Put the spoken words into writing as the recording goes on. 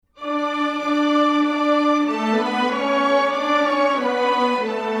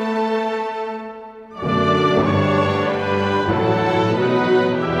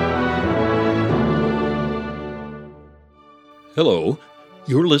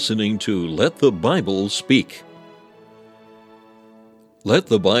listening to Let the Bible Speak. Let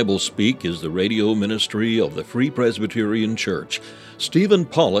the Bible Speak is the radio ministry of the Free Presbyterian Church. Stephen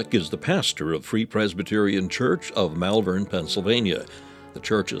Pollock is the pastor of Free Presbyterian Church of Malvern, Pennsylvania. The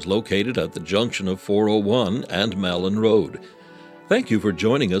church is located at the junction of 401 and Malin Road. Thank you for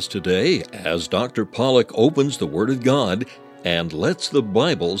joining us today as Dr. Pollock opens the Word of God and lets the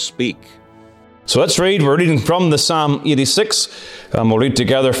Bible speak. So let's read. We're reading from the Psalm 86, and we'll read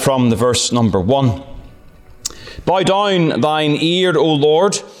together from the verse number 1. Bow down thine ear, O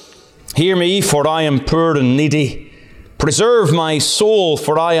Lord. Hear me, for I am poor and needy. Preserve my soul,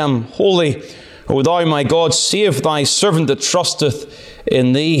 for I am holy. O thou my God, save thy servant that trusteth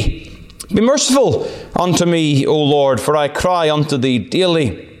in thee. Be merciful unto me, O Lord, for I cry unto thee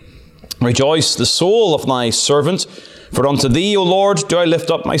daily. Rejoice the soul of thy servant, for unto thee, O Lord, do I lift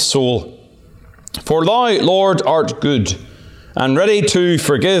up my soul. For thou, Lord, art good, and ready to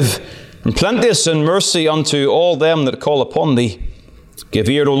forgive, and plenteous in mercy unto all them that call upon thee. Give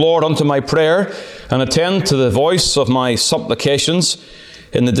ear, O Lord, unto my prayer, and attend to the voice of my supplications.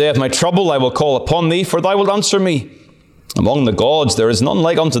 In the day of my trouble I will call upon thee, for thou wilt answer me. Among the gods there is none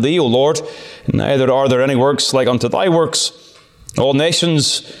like unto thee, O Lord, neither are there any works like unto thy works. All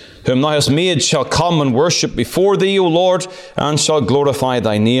nations whom thou hast made shall come and worship before thee, O Lord, and shall glorify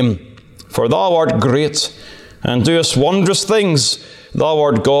thy name. For thou art great, and doest wondrous things. Thou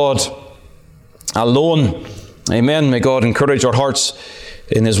art God alone. Amen. May God encourage our hearts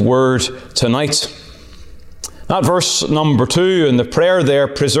in His Word tonight. That verse number 2 in the prayer there,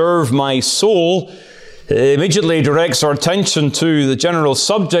 preserve my soul, immediately directs our attention to the general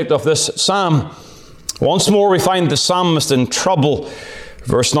subject of this psalm. Once more we find the psalmist in trouble.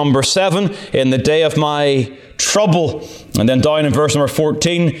 Verse number 7, in the day of my trouble. And then down in verse number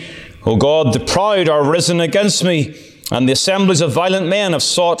 14, O God, the proud are risen against me, and the assemblies of violent men have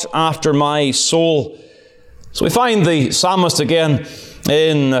sought after my soul. So we find the psalmist again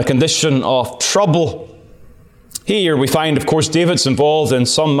in a condition of trouble. Here we find, of course, David's involved in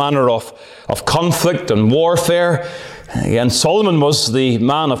some manner of conflict and warfare. Again, Solomon was the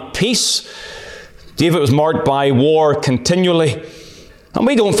man of peace. David was marked by war continually. And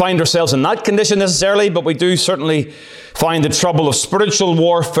we don't find ourselves in that condition necessarily, but we do certainly find the trouble of spiritual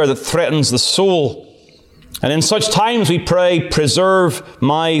warfare that threatens the soul. And in such times we pray, preserve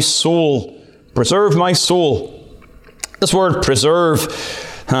my soul. Preserve my soul. This word preserve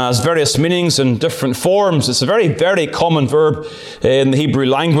has various meanings in different forms. It's a very, very common verb in the Hebrew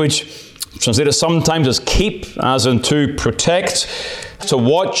language. Translated sometimes as keep, as in to protect, to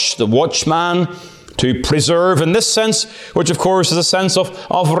watch, the watchman, to preserve in this sense, which of course is a sense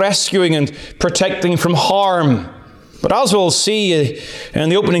of rescuing and protecting from harm. But as we'll see in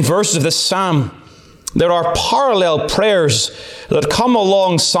the opening verses of this psalm, there are parallel prayers that come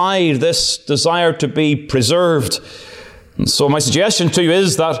alongside this desire to be preserved. And so my suggestion to you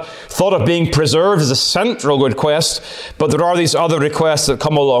is that thought of being preserved is a central request, but there are these other requests that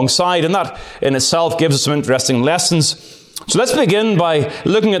come alongside, and that in itself gives us some interesting lessons. So let's begin by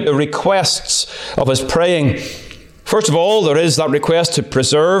looking at the requests of his praying. First of all, there is that request to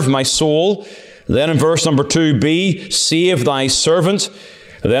preserve my soul. Then in verse number 2b, save thy servant.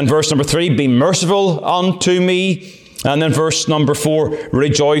 Then verse number 3, be merciful unto me. And then verse number 4,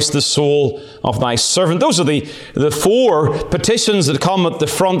 rejoice the soul of thy servant. Those are the 4 petitions that come at the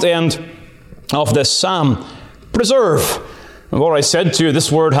front end of this psalm. Preserve. And what I said to you,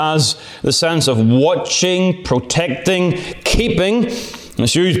 this word has the sense of watching, protecting, keeping.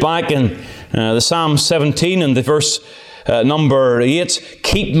 It's used back in the Psalm 17 and the verse number 8.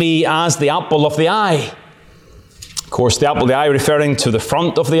 Keep me as the apple of the eye. Of course, the apple of the eye referring to the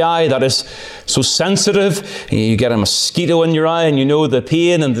front of the eye that is so sensitive. You get a mosquito in your eye and you know the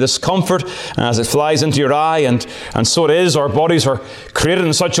pain and the discomfort as it flies into your eye. And so it is. Our bodies are created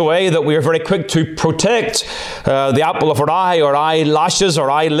in such a way that we are very quick to protect the apple of our eye. Our eyelashes,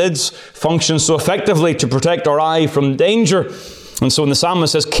 our eyelids function so effectively to protect our eye from danger. And so when the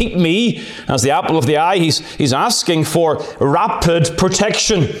psalmist says, keep me as the apple of the eye, he's asking for rapid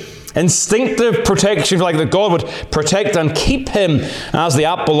protection. Instinctive protection, like that God would protect and keep him as the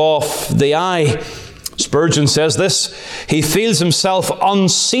apple of the eye. Spurgeon says this, he feels himself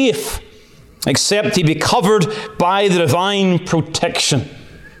unsafe except he be covered by the divine protection.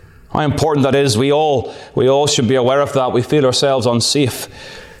 How important that is. We all should be aware of that. We feel ourselves unsafe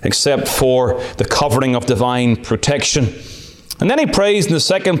except for the covering of divine protection. And then he prays in the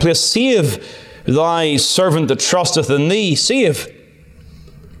second place, save thy servant that trusteth in thee. Save.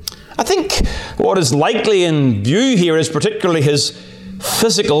 I think what is likely in view here is particularly his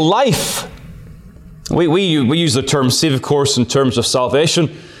physical life. We use the term save, of course, in terms of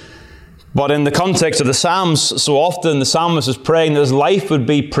salvation. But in the context of the Psalms, so often the psalmist is praying that his life would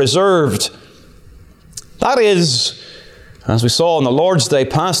be preserved. That is, as we saw on the Lord's Day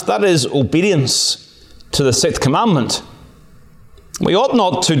past, that is obedience to the sixth commandment. We ought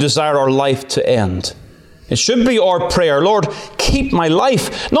not to desire our life to end. It should be our prayer, Lord, keep my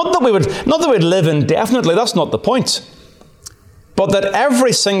life. Not that we would live indefinitely, that's not the point. But that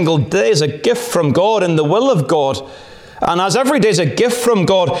every single day is a gift from God in the will of God. And as every day is a gift from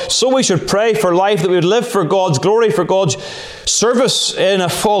God, so we should pray for life, that we would live for God's glory, for God's service in a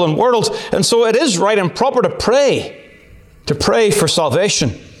fallen world. And so it is right and proper to pray for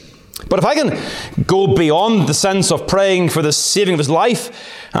salvation. But if I can go beyond the sense of praying for the saving of his life,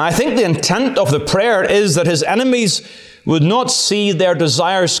 I think the intent of the prayer is that his enemies would not see their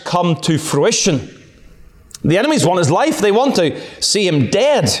desires come to fruition. The enemies want his life. They want to see him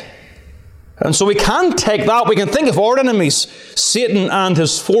dead. And so we can take that. We can think of our enemies, Satan and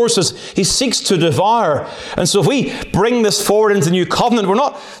his forces. He seeks to devour. And so if we bring this forward into the new covenant, we're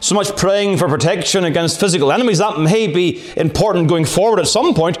not so much praying for protection against physical enemies. That may be important going forward at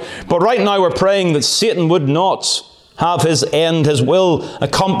some point. But right now we're praying that Satan would not have his end, his will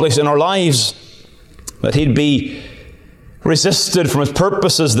accomplished in our lives. That he'd be resisted from his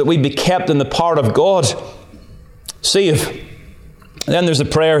purposes, that we'd be kept in the power of God. Save. Then there's the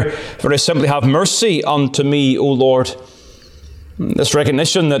prayer, very simply, have mercy unto me, O Lord. This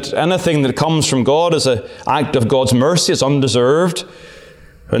recognition that anything that comes from God is an act of God's mercy, it's undeserved.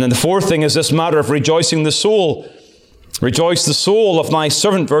 And then the fourth thing is this matter of rejoicing the soul. Rejoice the soul of thy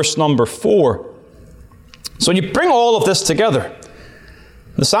servant, verse number 4. So when you bring all of this together,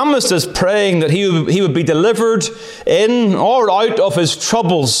 the psalmist is praying that he would be delivered in or out of his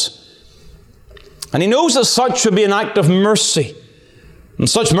troubles. And he knows that such would be an act of mercy. And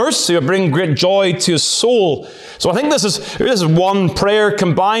such mercy would bring great joy to his soul. So I think this is one prayer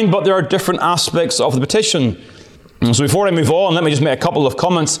combined, but there are different aspects of the petition. And so before I move on, let me just make a couple of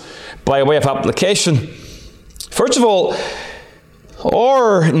comments by way of application. First of all,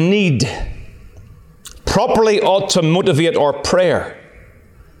 our need properly ought to motivate our prayer.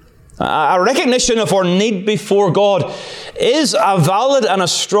 A recognition of our need before God is a valid and a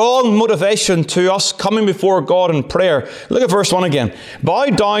strong motivation to us coming before God in prayer. Look at verse 1 again. Bow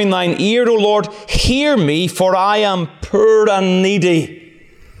down thine ear, O Lord, hear me, for I am poor and needy.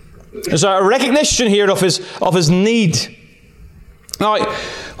 There's a recognition here of his need. Now,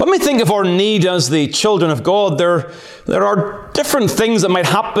 when we think of our need as the children of God, there are different things that might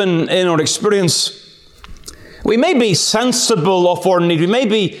happen in our experience. We may be sensible of our need. We may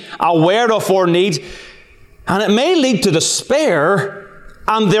be aware of our need. And it may lead to despair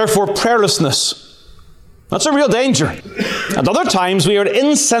and therefore prayerlessness. That's a real danger. At other times, we are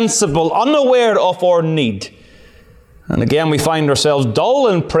insensible, unaware of our need. And again, we find ourselves dull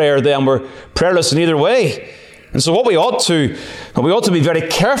in prayer then. We're prayerless in either way. And so what we ought to be very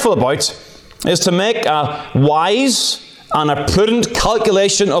careful about is to make a wise and a prudent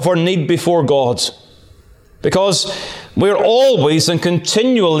calculation of our need before God. Because we're always and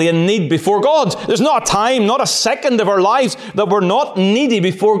continually in need before God. There's not a time, not a second of our lives that we're not needy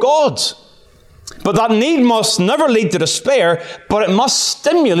before God. But that need must never lead to despair, but it must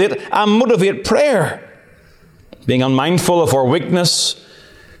stimulate and motivate prayer. Being unmindful of our weakness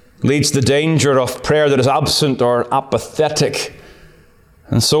leads to the danger of prayer that is absent or apathetic.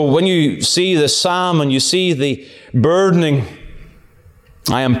 And so when you see the psalm and you see the burdening,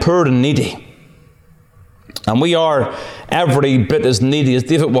 I am poor and needy. And we are every bit as needy as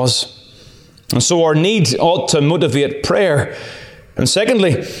David was. And so our need ought to motivate prayer. And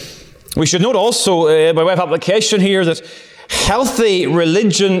secondly, we should note also, by way of application here, that healthy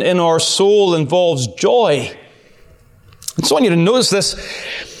religion in our soul involves joy. And so I want you to notice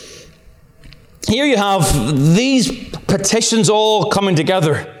this. Here you have these petitions all coming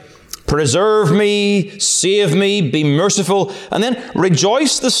together. Preserve me, save me, be merciful, and then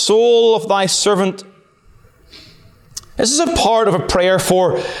rejoice the soul of thy servant. This is a part of a prayer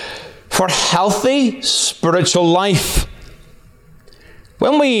for healthy spiritual life.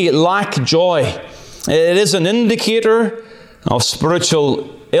 When we lack joy, it is an indicator of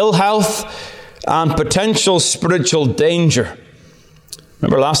spiritual ill health and potential spiritual danger.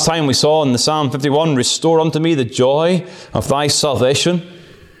 Remember last time we saw in the Psalm 51, restore unto me the joy of thy salvation.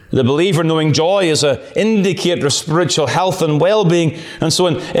 The believer knowing joy is an indicator of spiritual health and well-being. And so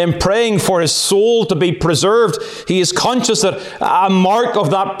in praying for his soul to be preserved, he is conscious that a mark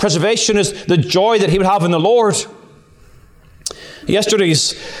of that preservation is the joy that he would have in the Lord.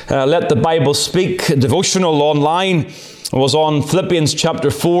 Yesterday's Let the Bible Speak devotional online was on Philippians chapter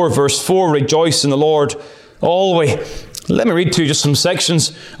 4, verse 4, rejoice in the Lord always. Let me read to you just some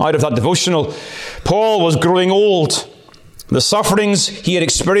sections out of that devotional. Paul was growing old. The sufferings he had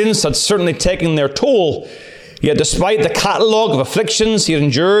experienced had certainly taken their toll. Yet despite the catalogue of afflictions he had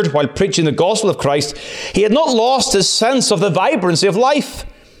endured while preaching the gospel of Christ, he had not lost his sense of the vibrancy of life.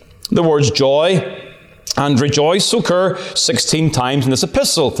 The words joy and rejoice occur 16 times in this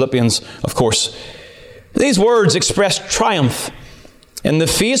epistle, Philippians, of course. These words express triumph in the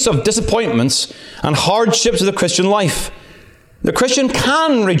face of disappointments and hardships of the Christian life. The Christian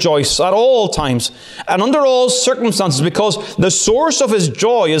can rejoice at all times and under all circumstances because the source of his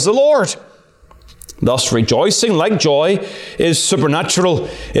joy is the Lord. Thus, rejoicing, like joy, is supernatural.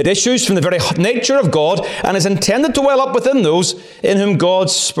 It issues from the very nature of God and is intended to well up within those in whom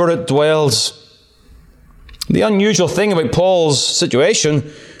God's Spirit dwells. The unusual thing about Paul's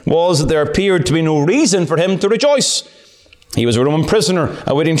situation was that there appeared to be no reason for him to rejoice. He was a Roman prisoner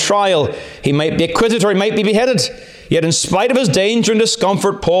awaiting trial. He might be acquitted or he might be beheaded. Yet in spite of his danger and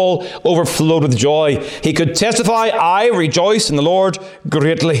discomfort, Paul overflowed with joy. He could testify, I rejoice in the Lord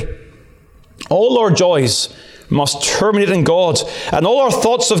greatly. All our joys must terminate in God, and all our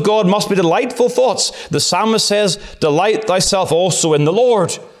thoughts of God must be delightful thoughts. The psalmist says, delight thyself also in the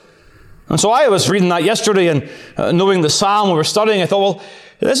Lord. And so I was reading that yesterday, and knowing the psalm we were studying, I thought, well,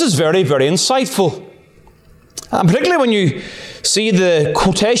 this is very, very insightful. And particularly when you see the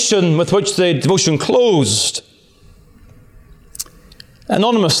quotation with which the devotion closed.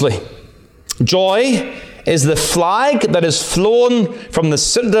 Anonymously, joy is the flag that is flown from the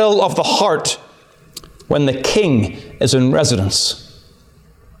citadel of the heart when the king is in residence.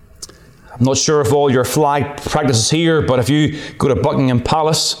 I'm not sure if all your flag practices here, but if you go to Buckingham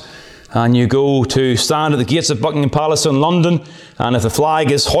Palace and you go to stand at the gates of Buckingham Palace in London, and if the flag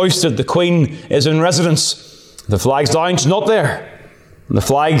is hoisted, the Queen is in residence. If the flag's down, she's not there. The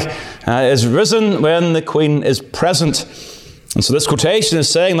flag is risen when the Queen is present. And so this quotation is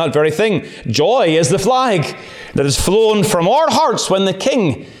saying that very thing. Joy is the flag that is flown from our hearts when the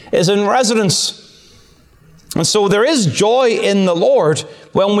King is in residence. And so there is joy in the Lord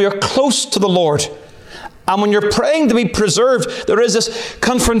when we are close to the Lord. And when you're praying to be preserved, there is this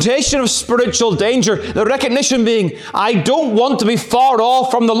confrontation of spiritual danger. The recognition being, I don't want to be far off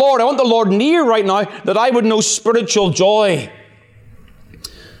from the Lord. I want the Lord near right now that I would know spiritual joy.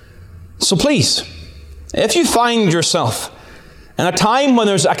 So please, if you find yourself in a time when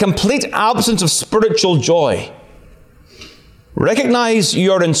there's a complete absence of spiritual joy, recognize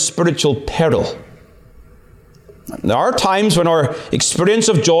you're in spiritual peril. There are times when our experience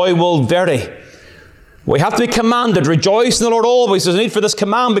of joy will vary. We have to be commanded, rejoice in the Lord always. There's a need for this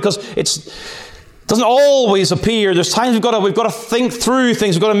command because it doesn't always appear. There's times we've got to think through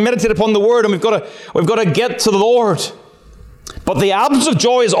things. We've got to meditate upon the Word, and we've got to get to the Lord. But the absence of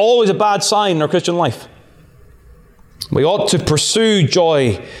joy is always a bad sign in our Christian life. We ought to pursue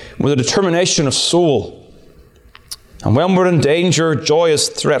joy with a determination of soul. And when we're in danger, joy is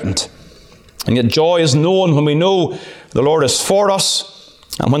threatened. And yet joy is known when we know the Lord is for us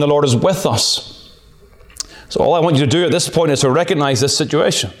and when the Lord is with us. So all I want you to do at this point is to recognize this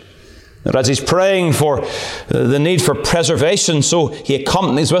situation. That as he's praying for the need for preservation, so he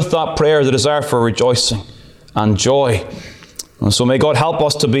accompanies with that prayer the desire for rejoicing and joy. And so may God help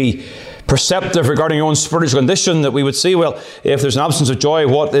us to be perceptive regarding your own spiritual condition, that we would see, well, if there's an absence of joy,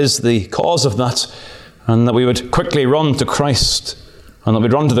 what is the cause of that? And that we would quickly run to Christ, and that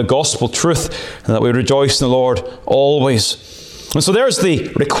we'd run to the gospel truth, and that we would rejoice in the Lord always. And so there's the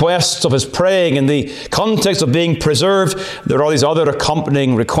request of his praying. In the context of being preserved, there are these other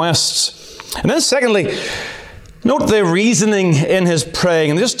accompanying requests. And then secondly, note the reasoning in his praying.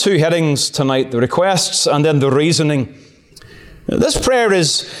 And there's two headings tonight, the requests and then the reasoning. This prayer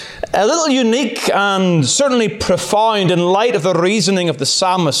is a little unique and certainly profound in light of the reasoning of the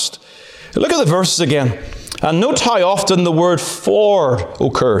psalmist. Look at the verses again, and note how often the word for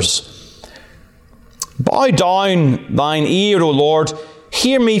occurs. Bow down thine ear, O Lord,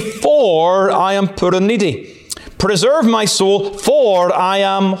 hear me, for I am poor and needy. Preserve my soul, for I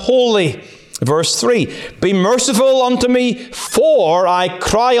am holy. Verse 3, be merciful unto me, for I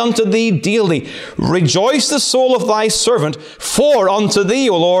cry unto thee daily. Rejoice the soul of thy servant, for unto thee,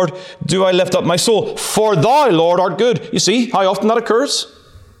 O Lord, do I lift up my soul. For thou, Lord, art good. You see how often that occurs?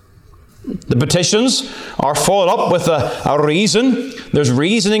 The petitions are followed up with a reason. There's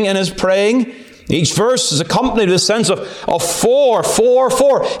reasoning in his praying. Each verse is accompanied with a sense of for.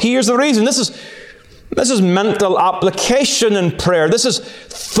 Here's the reason. This is mental application in prayer. This is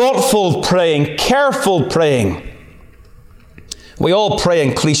thoughtful praying, careful praying. We all pray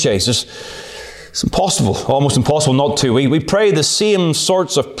in cliches. It's impossible, almost impossible not to. We pray the same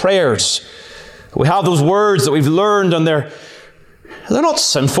sorts of prayers. We have those words that we've learned, and they're not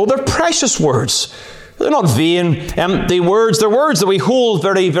sinful. They're precious words. They're not vain, empty words. They're words that we hold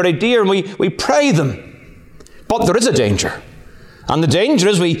very, very dear, and we pray them. But there is a danger. And the danger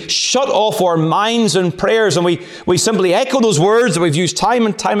is we shut off our minds and prayers, and we simply echo those words that we've used time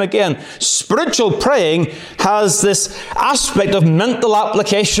and time again. Spiritual praying has this aspect of mental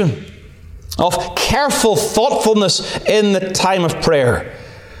application, of careful thoughtfulness in the time of prayer.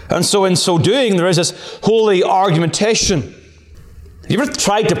 And so in so doing, there is this holy argumentation. Have you ever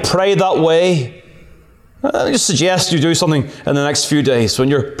tried to pray that way? I just suggest you do something in the next few days when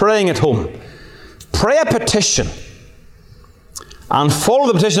you're praying at home. Pray a petition and follow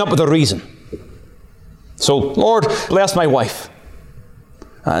the petition up with a reason. So, Lord, bless my wife.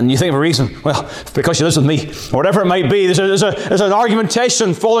 And you think of a reason, well, because she lives with me, or whatever it might be. There's an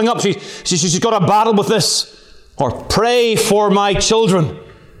argumentation following up. She's got a battle with this. Or pray for my children,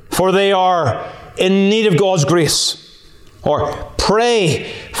 for they are in need of God's grace. Or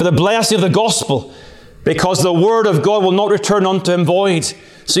pray for the blessing of the gospel, because the word of God will not return unto him void.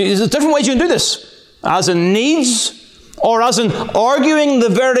 See, there's different ways you can do this. As in needs, or as in arguing the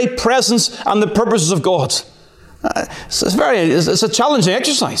very presence and the purposes of God. It's a challenging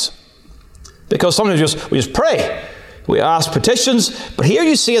exercise. Because sometimes we just pray. We ask petitions. But here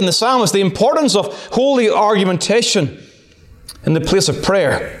you see in the psalmist the importance of holy argumentation in the place of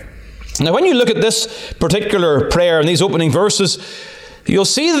prayer. Now when you look at this particular prayer in these opening verses, you'll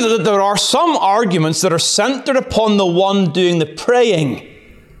see that there are some arguments that are centered upon the one doing the praying.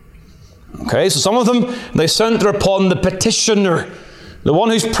 Okay, so some of them, they center upon the petitioner, the one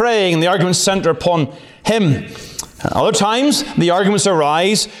who's praying, and the arguments center upon him. Other times, the arguments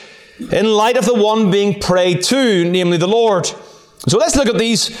arise in light of the one being prayed to, namely the Lord. So let's look at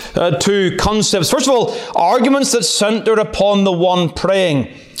these two concepts. First of all, arguments that center upon the one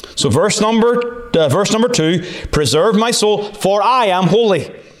praying. So verse number 2, preserve my soul, for I am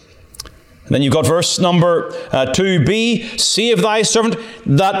holy. And then you've got verse number 2b, save thy servant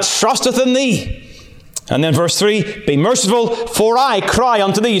that trusteth in thee. And then verse 3, be merciful, for I cry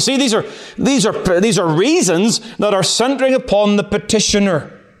unto thee. You see, these are reasons that are centering upon the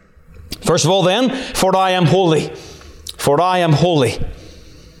petitioner. First of all then, for I am holy. For I am holy.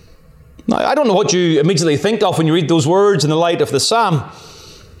 Now, I don't know what you immediately think of when you read those words in the light of the psalm.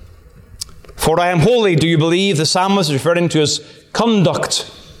 For I am holy. Do you believe the psalmist is referring to his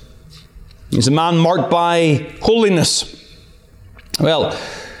conduct? He's a man marked by holiness. Well,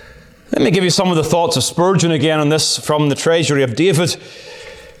 let me give you some of the thoughts of Spurgeon again on this from the treasury of David.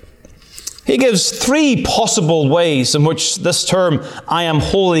 He gives three possible ways in which this term, I am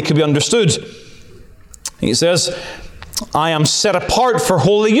holy, could be understood. He says, I am set apart for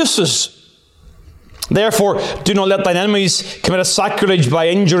holy uses. Therefore, do not let thine enemies commit a sacrilege by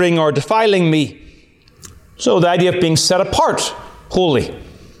injuring or defiling me. So the idea of being set apart, holy.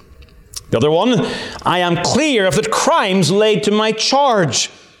 The other one, I am clear of the crimes laid to my charge.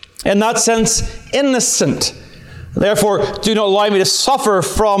 In that sense, innocent. Therefore, do not allow me to suffer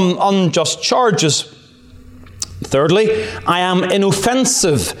from unjust charges. Thirdly, I am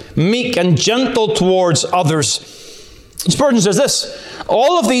inoffensive, meek and gentle towards others. Spurgeon says this,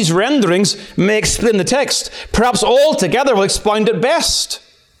 all of these renderings may explain the text. Perhaps all together will expound it best.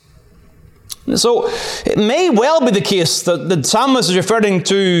 So, it may well be the case that the psalmist is referring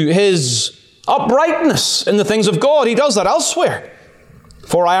to his uprightness in the things of God. He does that elsewhere.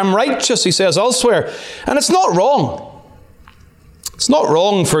 For I am righteous, he says elsewhere. And it's not wrong. It's not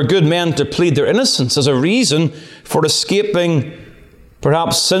wrong for good men to plead their innocence as a reason for escaping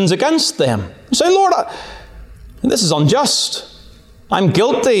perhaps sins against them. You say, Lord, this is unjust. I'm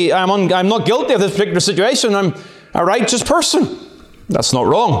guilty. I'm not guilty of this particular situation. I'm a righteous person. That's not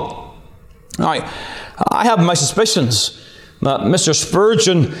wrong. Now, I have my suspicions that Mr.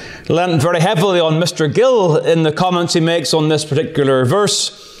 Spurgeon lent very heavily on Mr. Gill in the comments he makes on this particular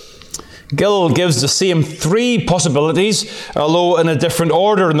verse. Gill gives the same three possibilities, although in a different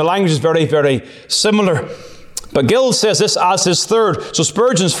order, and the language is very, very similar. But Gill says this as his third. So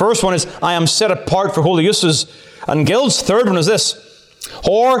Spurgeon's first one is, I am set apart for holy uses. And Gill's third one is this,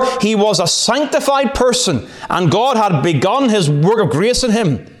 or he was a sanctified person, and God had begun his work of grace in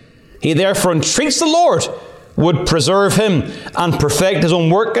him. He therefore entreats the Lord would preserve him and perfect his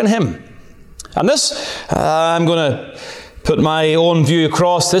own work in him. And this, I'm going to put my own view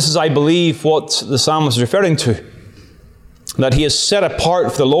across. This is, I believe, what the psalmist is referring to. That he is set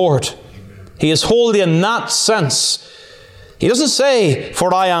apart for the Lord. He is holy in that sense. He doesn't say,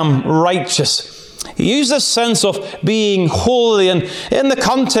 for I am righteous. He used this sense of being holy, and in the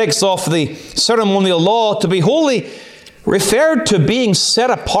context of the ceremonial law, to be holy referred to being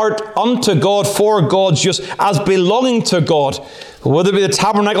set apart unto God, for God's use, as belonging to God. Whether it be the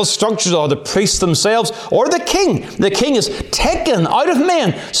tabernacle structures or the priests themselves or the king. The king is taken out of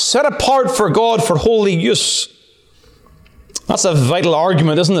men, set apart for God for holy use. That's a vital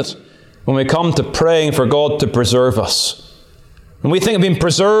argument, isn't it? When we come to praying for God to preserve us. When we think of being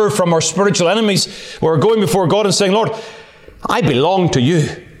preserved from our spiritual enemies, we're going before God and saying, Lord, I belong to you.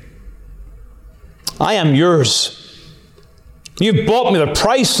 I am yours. You bought me the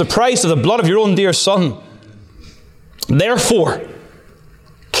price of the blood of your own dear Son. Therefore,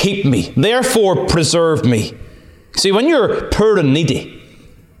 keep me. Therefore, preserve me. See, when you're poor and needy,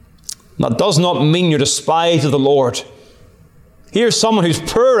 that does not mean you're despised of the Lord. Here's someone who's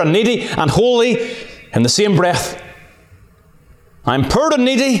poor and needy and holy in the same breath. I'm poor and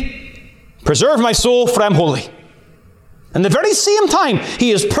needy. Preserve my soul, for I'm holy. In the very same time,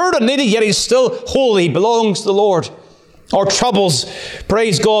 he is poor and needy, yet he's still holy. He belongs to the Lord. Our troubles,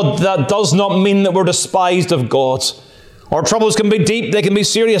 praise God, that does not mean that we're despised of God. Our troubles can be deep, they can be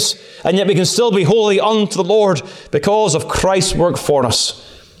serious, and yet we can still be holy unto the Lord because of Christ's work for us.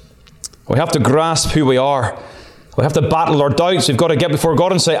 We have to grasp who we are. We have to battle our doubts. We've got to get before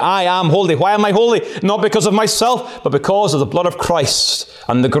God and say, I am holy. Why am I holy? Not because of myself, but because of the blood of Christ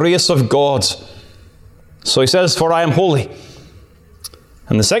and the grace of God. So he says, for I am holy.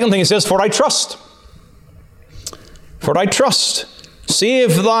 And the second thing he says, for I trust. For I trust.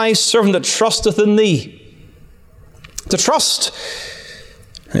 Save thy servant that trusteth in thee. To trust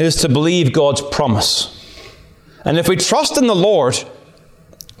is to believe God's promise. And if we trust in the Lord,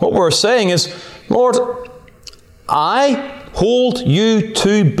 what we're saying is, Lord, I hold you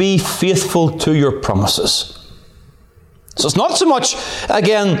to be faithful to your promises. So it's not so much,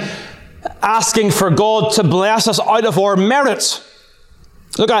 again, asking for God to bless us out of our merit.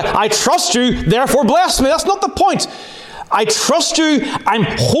 Look, I trust you, therefore bless me. That's not the point. I trust you. I'm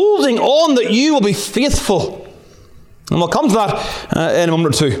holding on that you will be faithful. And we'll come to that in a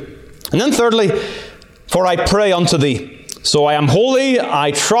moment or two. And then thirdly, for I pray unto thee. So I am holy,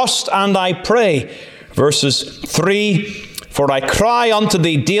 I trust, and I pray. Verses 3, for I cry unto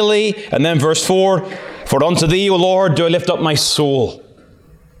thee daily. And then verse 4, for unto thee, O Lord, do I lift up my soul.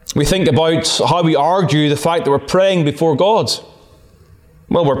 We think about how we argue the fact that we're praying before God.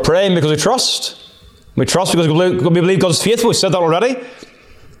 Well, we're praying because we trust. We trust because we believe God's faithful. We said that already.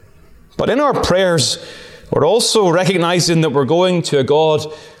 But in our prayers, we're also recognizing that we're going to a God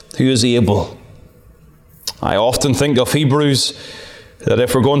who is able. I often think of Hebrews, that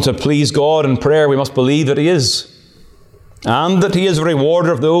if we're going to please God in prayer, we must believe that he is. And that he is a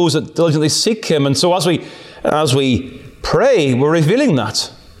rewarder of those that diligently seek him. And so as we pray, we're revealing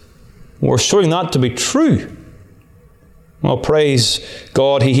that. We're showing that to be true. Well, praise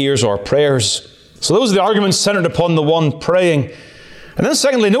God, he hears our prayers. So those are the arguments centered upon the one praying. And then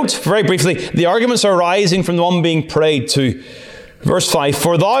secondly, note very briefly, the arguments are arising from the one being prayed to. Verse 5,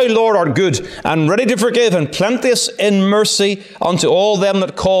 for thou, Lord, art good, and ready to forgive, and plenteous in mercy unto all them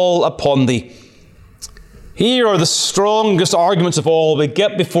that call upon thee. Here are the strongest arguments of all we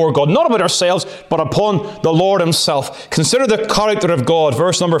get before God, not about ourselves, but upon the Lord himself. Consider the character of God.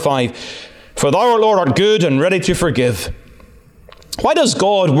 Verse number 5, for thou, Lord, art good, and ready to forgive. Why does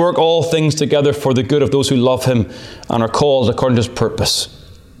God work all things together for the good of those who love him and are called according to his purpose?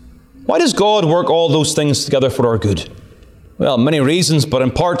 Why does God work all those things together for our good? Well, many reasons, but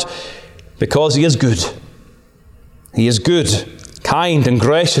in part because he is good. He is good, kind, and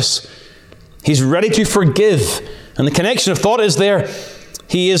gracious. He's ready to forgive. And the connection of thought is there.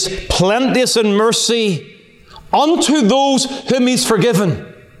 He is plenteous in mercy unto those whom he's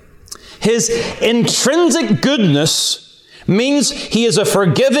forgiven. His intrinsic goodness means he is a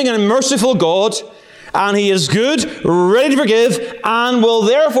forgiving and merciful God, and he is good, ready to forgive, and will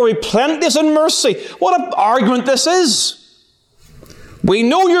therefore be plenteous in mercy. What an argument this is. We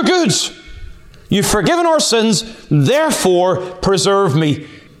know you're good. You've forgiven our sins, therefore preserve me.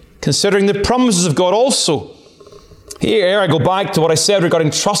 Considering the promises of God also. Here I go back to what I said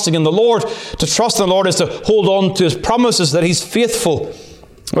regarding trusting in the Lord. To trust in the Lord is to hold on to his promises that he's faithful.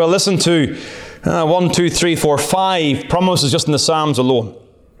 Well, listen to 1, 2, 3, 4, 5 promises just in the Psalms alone.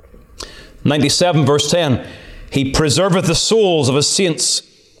 97 verse 10, he preserveth the souls of his saints.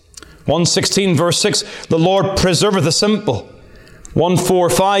 116 verse 6, the Lord preserveth the simple.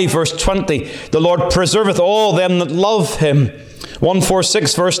 145 verse 20, the Lord preserveth all them that love him.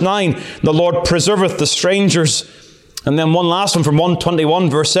 146 verse 9, the Lord preserveth the strangers. And then one last one from 121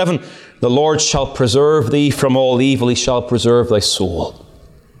 verse 7, the Lord shall preserve thee from all evil, he shall preserve thy soul.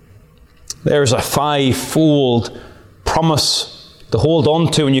 There's a five-fold promise to hold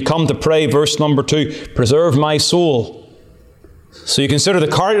on to when you come to pray. Verse number 2, preserve my soul. So you consider the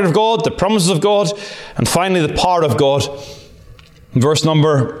character of God, the promises of God, and finally the power of God. In verse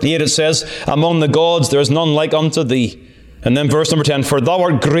number 8 it says, among the gods there is none like unto thee. And then verse number 10, for thou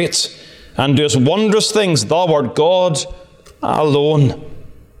art great, and doest wondrous things, thou art God alone.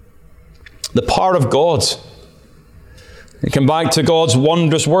 The power of God. You come back to God's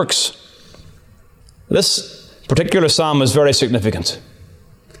wondrous works. This particular psalm is very significant,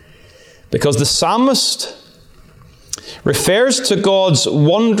 because the psalmist refers to God's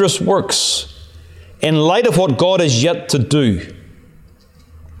wondrous works in light of what God is yet to do.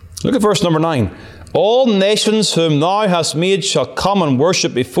 Look at verse number 9. All nations whom thou hast made shall come and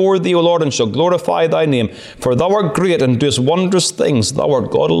worship before thee, O Lord, and shall glorify thy name. For thou art great and doest wondrous things. Thou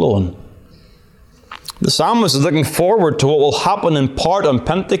art God alone. The psalmist is looking forward to what will happen in part on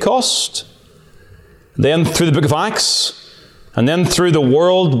Pentecost, then through the book of Acts, and then through the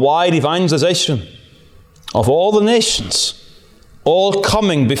worldwide evangelization of all the nations, all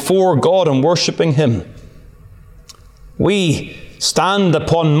coming before God and worshipping Him. We stand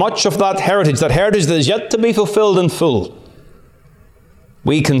upon much of that heritage that is yet to be fulfilled in full.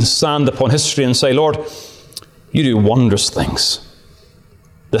 We can stand upon history and say, Lord, you do wondrous things.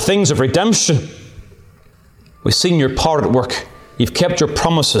 The things of redemption. We've seen your power at work. You've kept your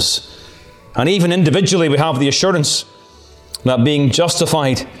promises. And even individually we have the assurance that being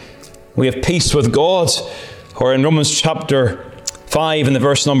justified, we have peace with God. Or in Romans chapter 5 in the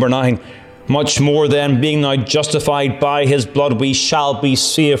verse number 9, much more then, being now justified by His blood, we shall be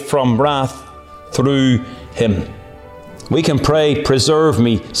saved from wrath through Him. We can pray, preserve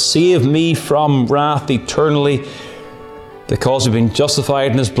me, save me from wrath eternally, because we've been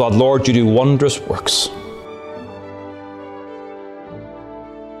justified in His blood. Lord, you do wondrous works.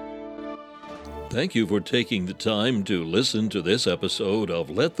 Thank you for taking the time to listen to this episode of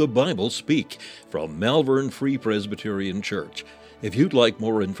Let the Bible Speak from Malvern Free Presbyterian Church. If you'd like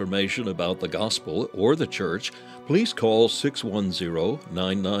more information about the gospel or the church, please call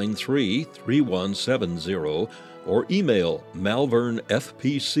 610-993-3170 or email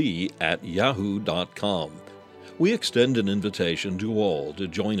malvernfpc@yahoo.com. We extend an invitation to all to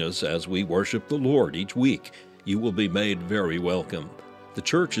join us as we worship the Lord each week. You will be made very welcome. The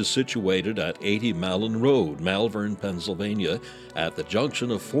church is situated at 80 Malin Road, Malvern, Pennsylvania, at the junction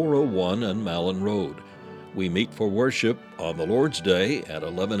of 401 and Malin Road. We meet for worship on the Lord's Day at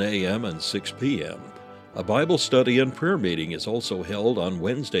 11 a.m. and 6 p.m. A Bible study and prayer meeting is also held on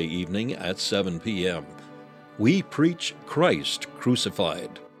Wednesday evening at 7 p.m. We preach Christ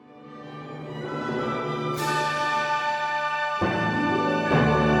crucified.